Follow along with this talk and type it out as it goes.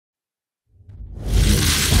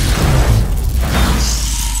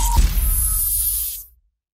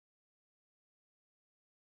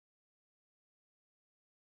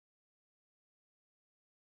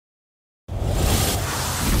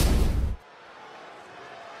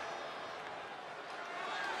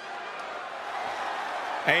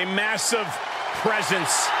A massive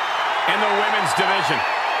presence in the women's division.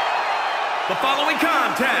 The following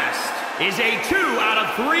contest is a 2 out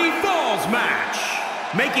of 3 falls match.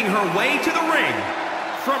 Making her way to the ring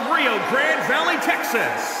from Rio Grande Valley,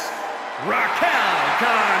 Texas, Raquel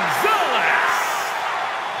Gonzales.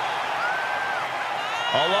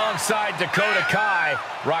 Alongside Dakota Kai,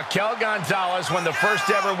 Raquel Gonzales won the first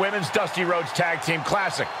ever Women's Dusty Rhodes Tag Team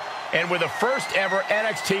Classic and were the first ever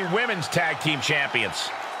NXT Women's Tag Team Champions.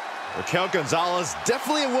 Raquel Gonzales,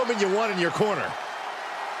 definitely a woman you want in your corner.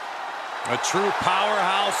 A true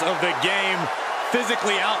powerhouse of the game,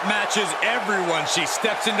 physically outmatches everyone she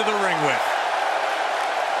steps into the ring with.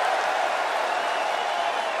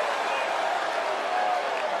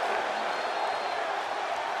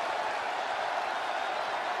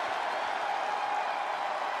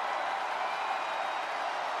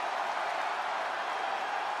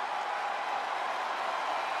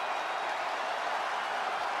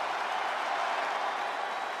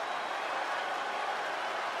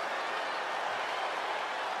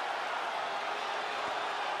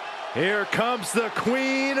 Here comes the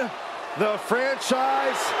queen, the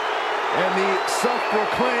franchise, and the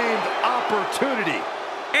self-proclaimed opportunity.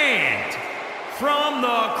 And from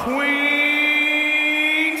the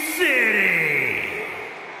Queen City,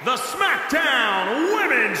 the SmackDown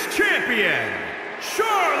Women's Champion,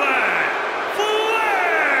 Charlotte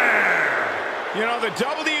Flair. You know, the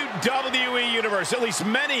WWE Universe, at least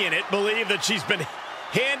many in it, believe that she's been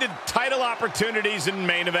handed title opportunities in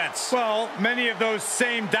main events. Well, many of those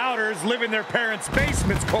same doubters live in their parents'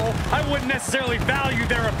 basements, Cole. I wouldn't necessarily value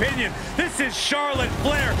their opinion. This is Charlotte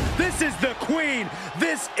Flair. This is the queen.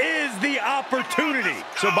 This is the opportunity.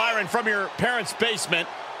 So, Byron, from your parents' basement,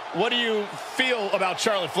 what do you feel about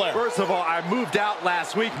Charlotte Flair? First of all, I moved out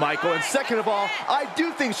last week, Michael. And second of all, I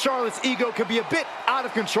do think Charlotte's ego can be a bit out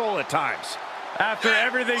of control at times. After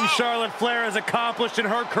everything Charlotte Flair has accomplished in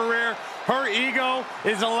her career, her ego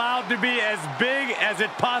is allowed to be as big as it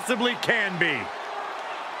possibly can be.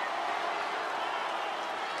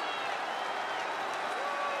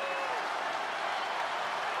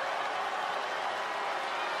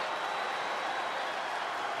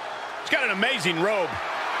 She's got an amazing robe.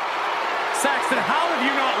 Saxton, how have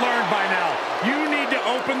you not learned by now? You need to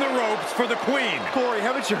open the ropes for the queen. Corey,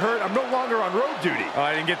 haven't you heard? I'm no longer on road duty. Oh,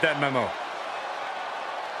 I didn't get that memo.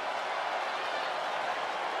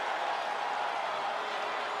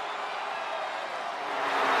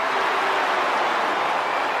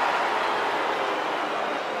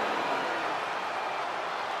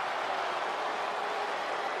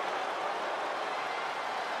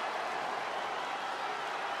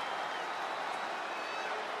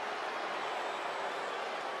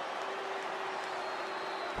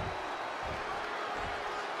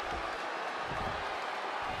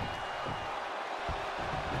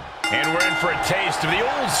 And we're in for a taste of the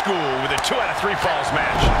old school with a 2 out of 3 falls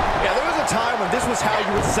match. Yeah, there was a time when this was how you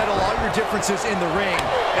would settle all your differences in the ring.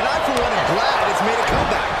 And I, for one, am glad it's made a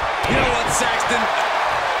comeback. You know what, Saxton?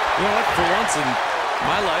 You know what? For once in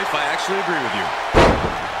my life, I actually agree with you.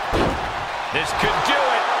 This could do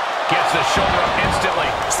it. Gets the shoulder up instantly.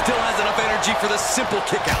 Still has enough energy for the simple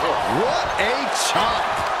kick out. What a chop.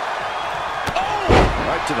 Oh!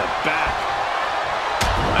 Right to the back.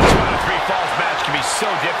 A 2 out of 3 falls match can be so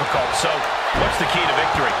difficult. So what's the key to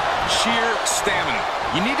victory? Sheer stamina.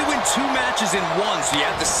 You need to win 2 matches in one, so you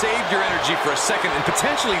have to save your energy for a second and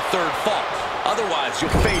potentially third fall. Otherwise,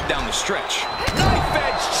 you'll fade down the stretch. Knife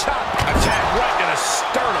edge chop. Attack right in the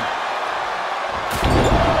sternum.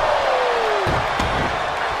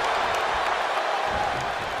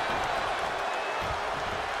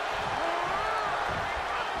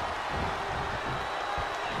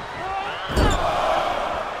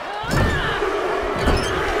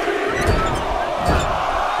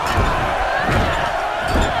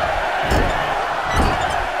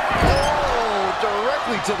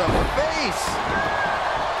 To the face.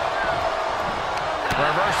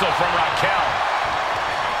 Reversal from Raquel.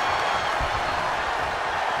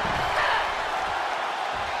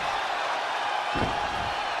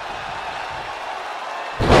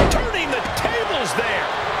 Turning the tables there.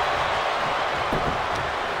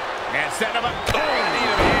 And setting him up.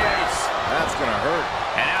 That's going to hurt.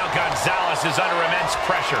 And now Gonzales is under immense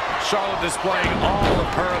pressure. Charlotte displaying all of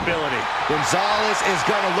her ability. Gonzales is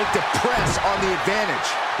going to look to press on the advantage.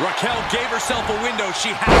 Raquel gave herself a window.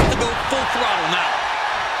 She has to go full throttle now.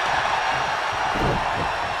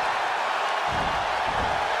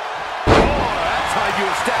 Oh, that's how you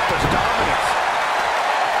establish dominance.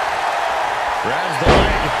 Grabs the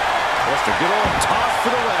leg. Just a good old toss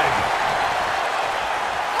for the leg.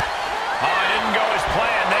 Oh, it didn't go as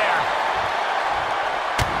planned there.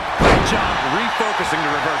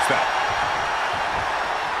 effect.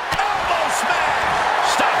 Elbow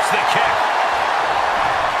smash! Stops the kick.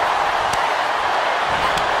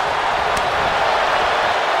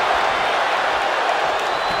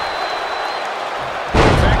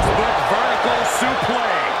 Textbook vertical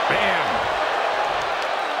suplex. Bam.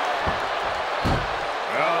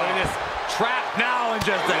 Oh, it is trapped now and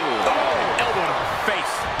just Elbow to the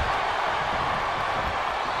face.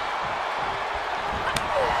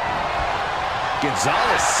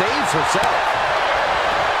 Gonzales saves herself.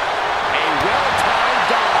 A well-timed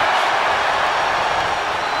dodge.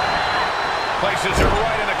 Places her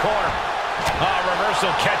right in the corner.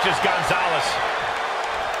 Reversal catches Gonzales.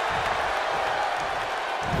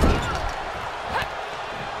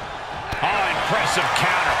 Impressive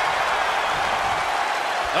counter.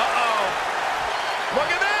 Uh-oh. Look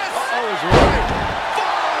at this. Uh-oh is right.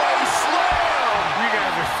 Fallaway slam. You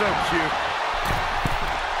guys are so cute.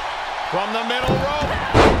 From the middle rope.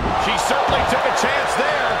 She certainly took a chance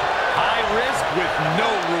there. High risk with no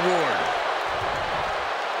reward.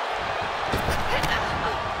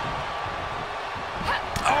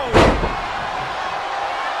 Oh.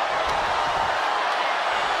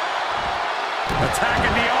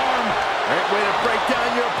 Attacking the arm. Great way to break down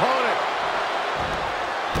your opponent.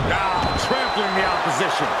 Now trampling the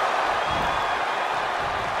opposition.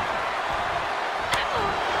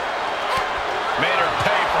 Made her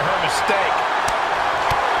pay for her mistake.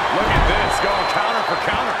 Look at this, going counter for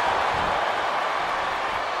counter.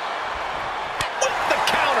 With the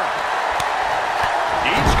counter.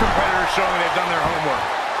 Each competitor showing they've done their homework.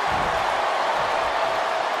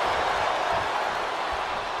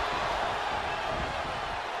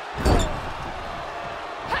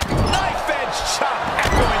 Knife edge chop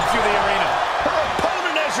echoing through the arena. Her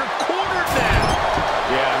opponent has her cornered now.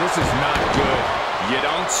 Yeah, this is not good. You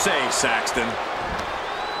don't say, Saxton.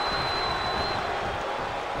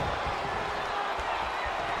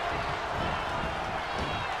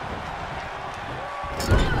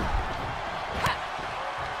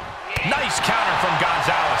 Nice counter from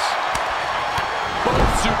Gonzales. Both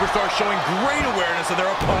superstars showing great awareness of their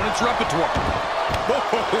opponent's repertoire. Oh,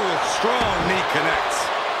 strong knee connects.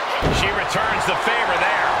 She returns the favor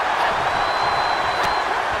there.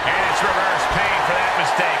 And it's reverse pain for that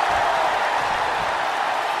mistake.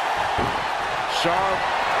 Sharp.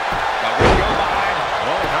 Now we go behind.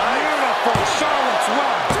 Oh, nice. Beautiful. Charlotte's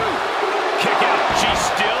Web. Kick out. She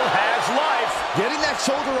still has life. Getting that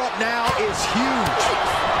shoulder up now is huge.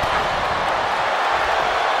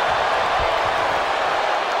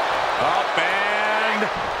 Up and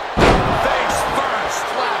face first.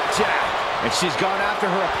 Flapjack. And she's gone after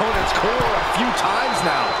her opponent's core a few times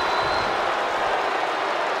now.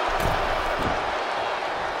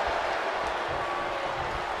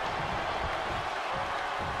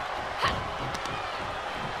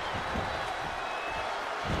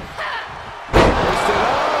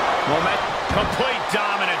 Complete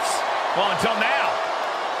dominance. Well, until now.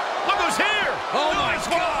 Look who's here. Oh, my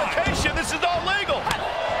God. This is all legal.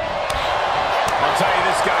 I'll tell you,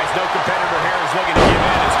 this guy's no competitor here is looking to give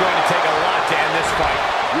in. It's going to take a lot to end this fight.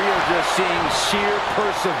 We are just seeing sheer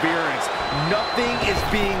perseverance. Nothing is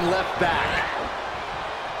being left back.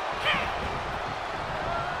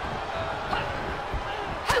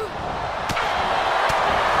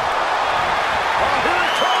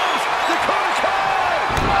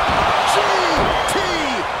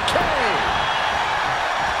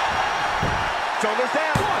 Shoulders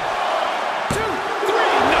down. 1, 2, 3.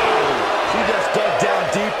 No. She just dug down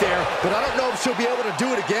deep there, but I don't know if she'll be able to do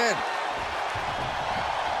it again.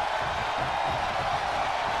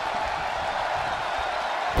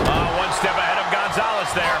 One step ahead of Gonzales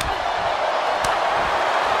there.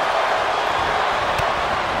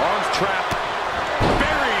 Arms trapped.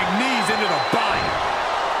 Burying knees into the body.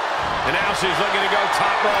 And now she's looking to go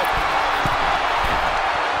top rope.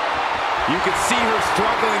 You can see her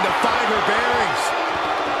struggling to find her bearings.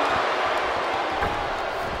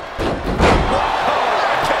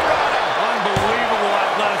 Unbelievable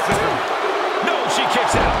athleticism. No, she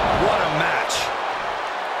kicks out. What a match.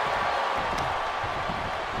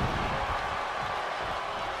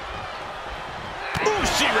 Ooh,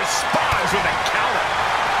 she responds with a counter.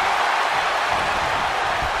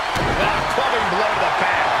 A clubbing blow to the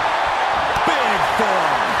back. Big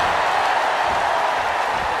form.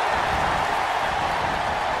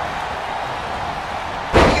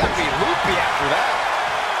 You gotta be loopy after that.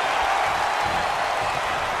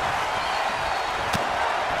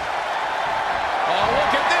 Oh,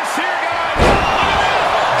 look at this here, guys.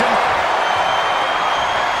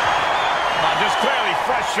 Just clearly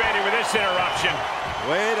frustrated with this interruption.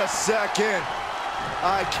 Wait a second.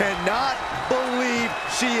 I cannot believe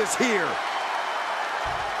she is here.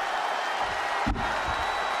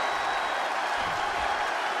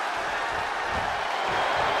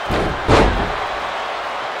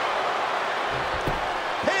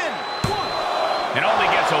 Pin. And only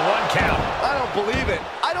gets a 1 count. I don't believe it.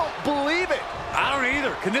 I don't believe it. I don't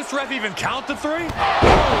either. Can this ref even count to 3? Oh,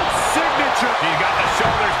 signature. He's got the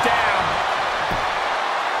shoulders down.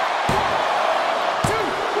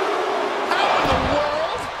 How in the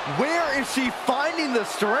world? Where is she finding the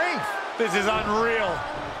strength? This is unreal.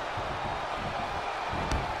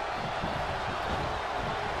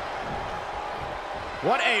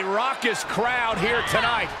 What a raucous crowd here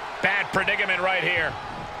tonight. Bad predicament right here.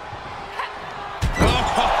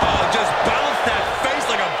 Oh, just bounced that face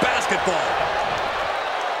like a basketball.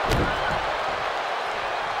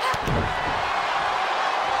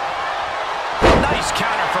 Nice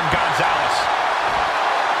counter from Gonzales.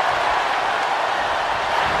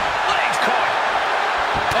 Legs caught.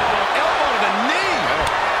 Oh, elbow to the knee.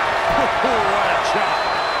 Oh, what a shot.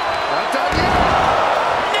 Not done yet.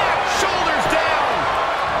 Neck, shoulders down.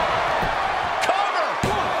 Cover.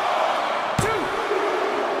 1,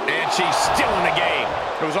 2. And she's still in the game.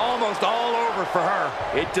 It was almost all over for her.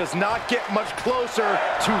 It does not get much closer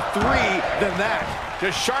to 3 than that.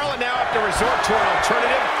 Does Charlotte now have to resort to an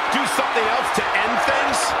alternative? Do something else to end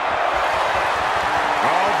things?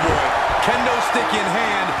 Oh, boy. Kendo stick in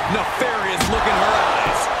hand. Nefarious look in her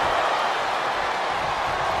eyes.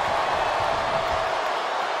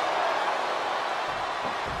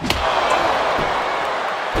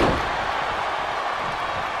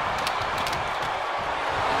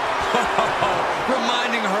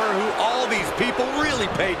 Reminding her who all these people really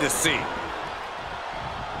paid to see.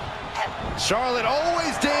 Charlotte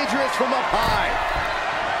always dangerous from up high.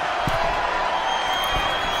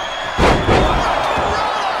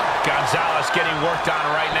 Gonzales getting worked on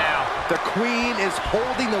right now. The Queen is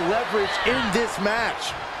holding the leverage in this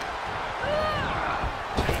match.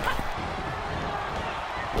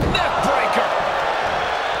 Neck breaker.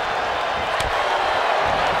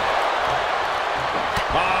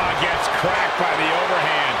 Gets cracked by the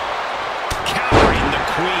overhand. Countering the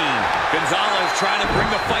Queen. Gonzales trying to bring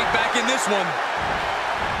the fight back in this one.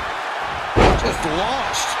 Just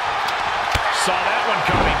launched. Saw that one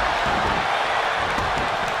coming.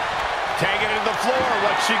 Taking it to the floor.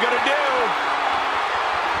 What's she gonna do?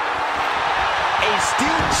 A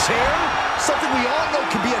steel chair? Something we all know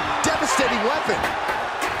can be a devastating weapon.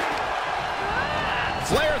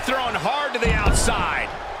 Flair throwing hard to the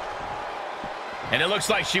outside. And it looks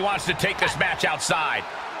like she wants to take this match outside.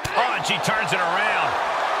 Oh, and she turns it around.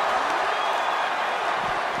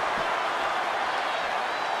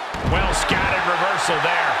 Well scattered reversal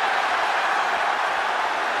there.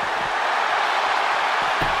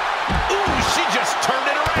 Ooh, she just turned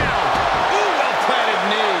it around. Ooh, well planted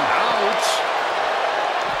knee. Ouch.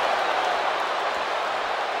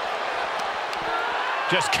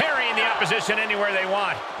 Just carrying the opposition anywhere they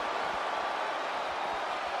want.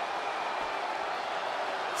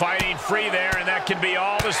 Fighting free there, and that can be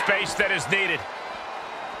all the space that is needed.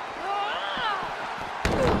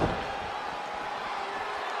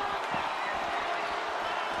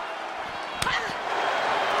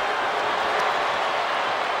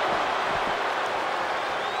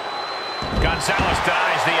 Gonzales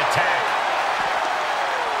denies the attack.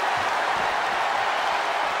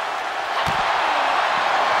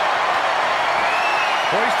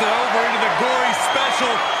 Hoisted over into the gory special.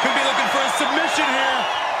 Could be looking for a submission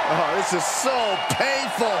here. Oh, this is so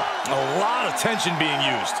painful. A lot of tension being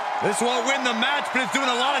used. This won't win the match, but it's doing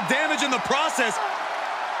a lot of damage in the process.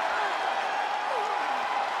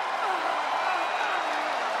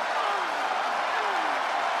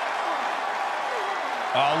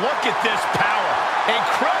 Oh, look at this power.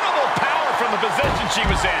 Incredible power from the position she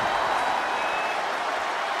was in.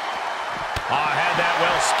 Oh, had that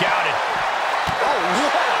well scouted. Oh,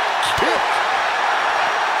 what a kick.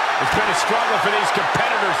 It's been a struggle for these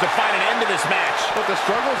competitors to find an end to this match. But the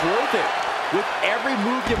struggle's worth it. With every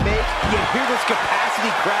move you make, you hear this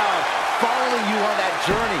capacity crowd following you on that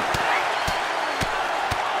journey.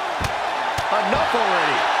 Enough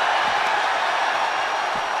already.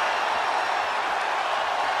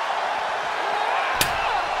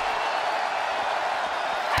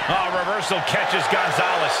 Oh, reversal catches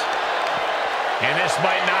Gonzales. And this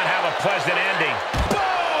might not have a pleasant ending.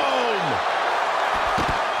 Boom!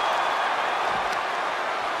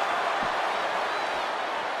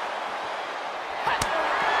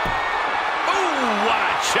 Ooh, what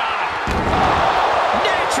a shot!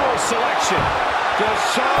 Natural selection. Does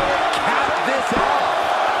Charlotte cap this off?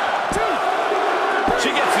 She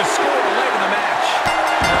gets the score late in the match.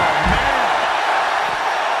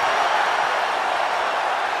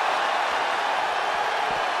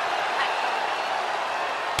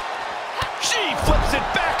 Slams it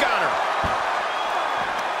back on her.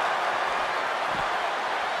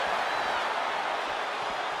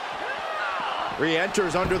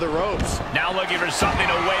 Re-enters under the ropes. Now looking for something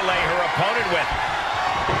to waylay her opponent with.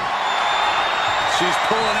 She's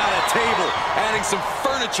pulling out a table, adding some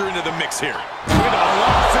furniture into the mix here. With a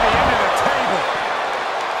velocity into the table.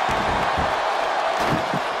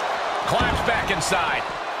 Climbs back inside.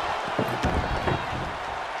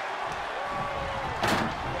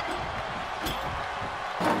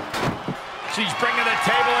 She's bringing the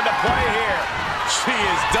table into play here. She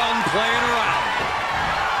is done playing around.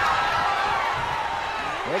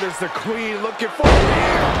 What is the Queen looking for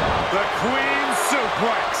here? The Queen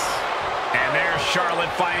suplex. And there's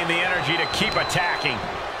Charlotte finding the energy to keep attacking.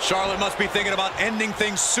 Charlotte must be thinking about ending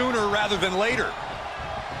things sooner rather than later.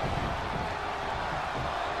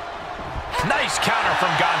 Nice counter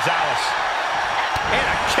from Gonzales. And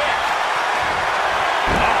a kick.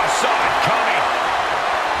 Oh, saw it coming.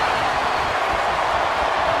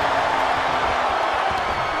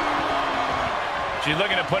 She's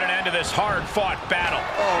looking to put an end to this hard-fought battle.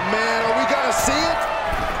 Oh, man, are we going to see it?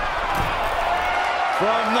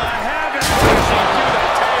 From the heavens, pushing through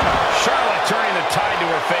the table. Charlotte turning the tide to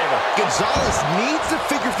her favor. Gonzales needs to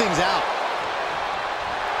figure things out.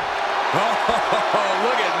 Oh,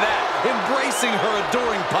 look at that. Embracing her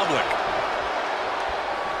adoring public.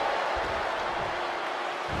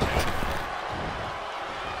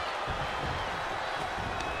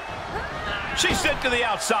 She's sent to the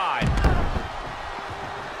outside.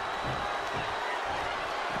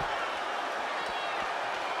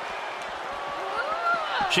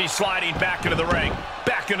 She's sliding back into the ring,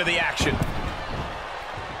 back into the action.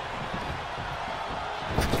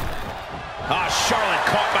 Charlotte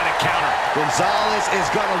caught by the counter. Gonzales is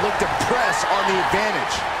going to look to press on the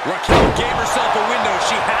advantage. Raquel gave herself a window.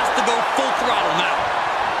 She has to go full throttle now.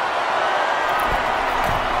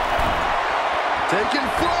 Taking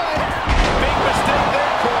flight. Big mistake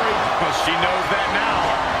there, Corey. Well, she knows that now.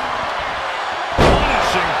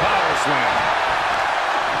 Punishing power slam.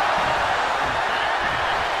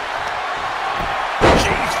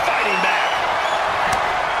 She's fighting back.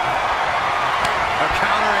 A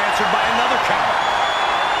counter answered by another counter.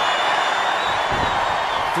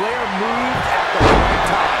 Flair moved at the right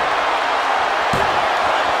time.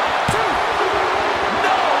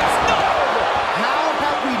 No, it's not. How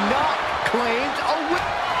have we not claimed a win?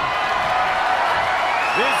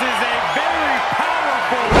 This is a very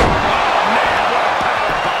powerful. Oh, man, what a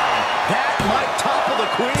power bomb. That might topple the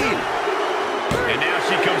Queen. And now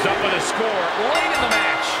she comes up with a score late in the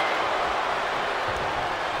match.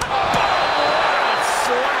 Oh, what a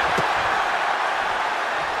slap.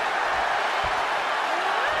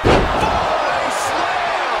 Volley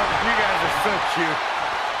slam. You guys are so cute.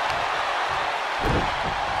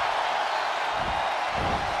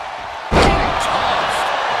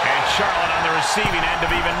 And Charlotte on the receiving end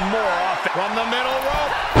of even more offense. From the middle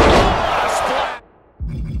rope. Oh, a splat.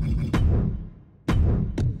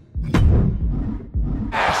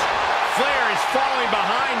 Flair is falling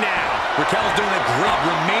behind now. Raquel's doing a great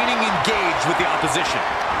remaining engaged with the opposition.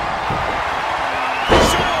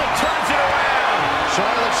 Charlotte turns it around.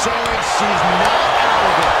 Charlotte showing she's not out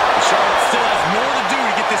of it. Charlotte still has more to do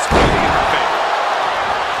to get this feeling in her favor.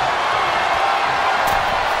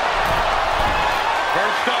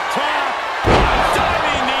 First up top.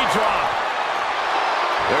 Diving knee drop.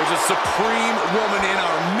 There's a supreme woman in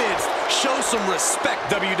our midst. Show some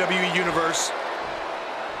respect, WWE Universe.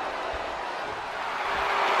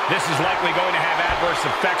 This is likely going to have adverse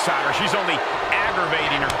effects on her. She's only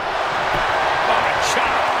aggravating her. Oh, a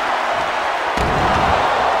chop.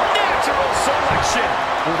 Natural selection.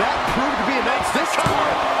 Will that prove to be a nice this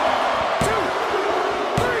time? 2,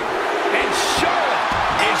 3. And Charlotte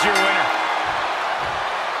is your winner.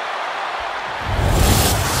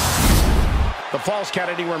 The Falls Count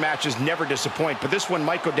Anywhere matches never disappoint, but this one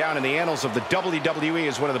might go down in the annals of the WWE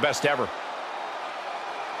as one of the best ever.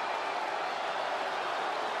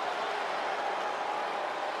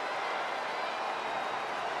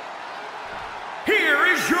 Here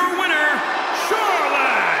is your winner,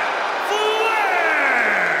 Charlotte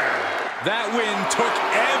Flair! That win took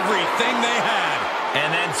everything they had. And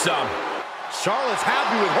then some. Charlotte's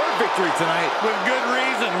happy with her victory tonight. With good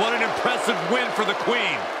reason. What an impressive win for the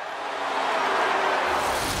Queen.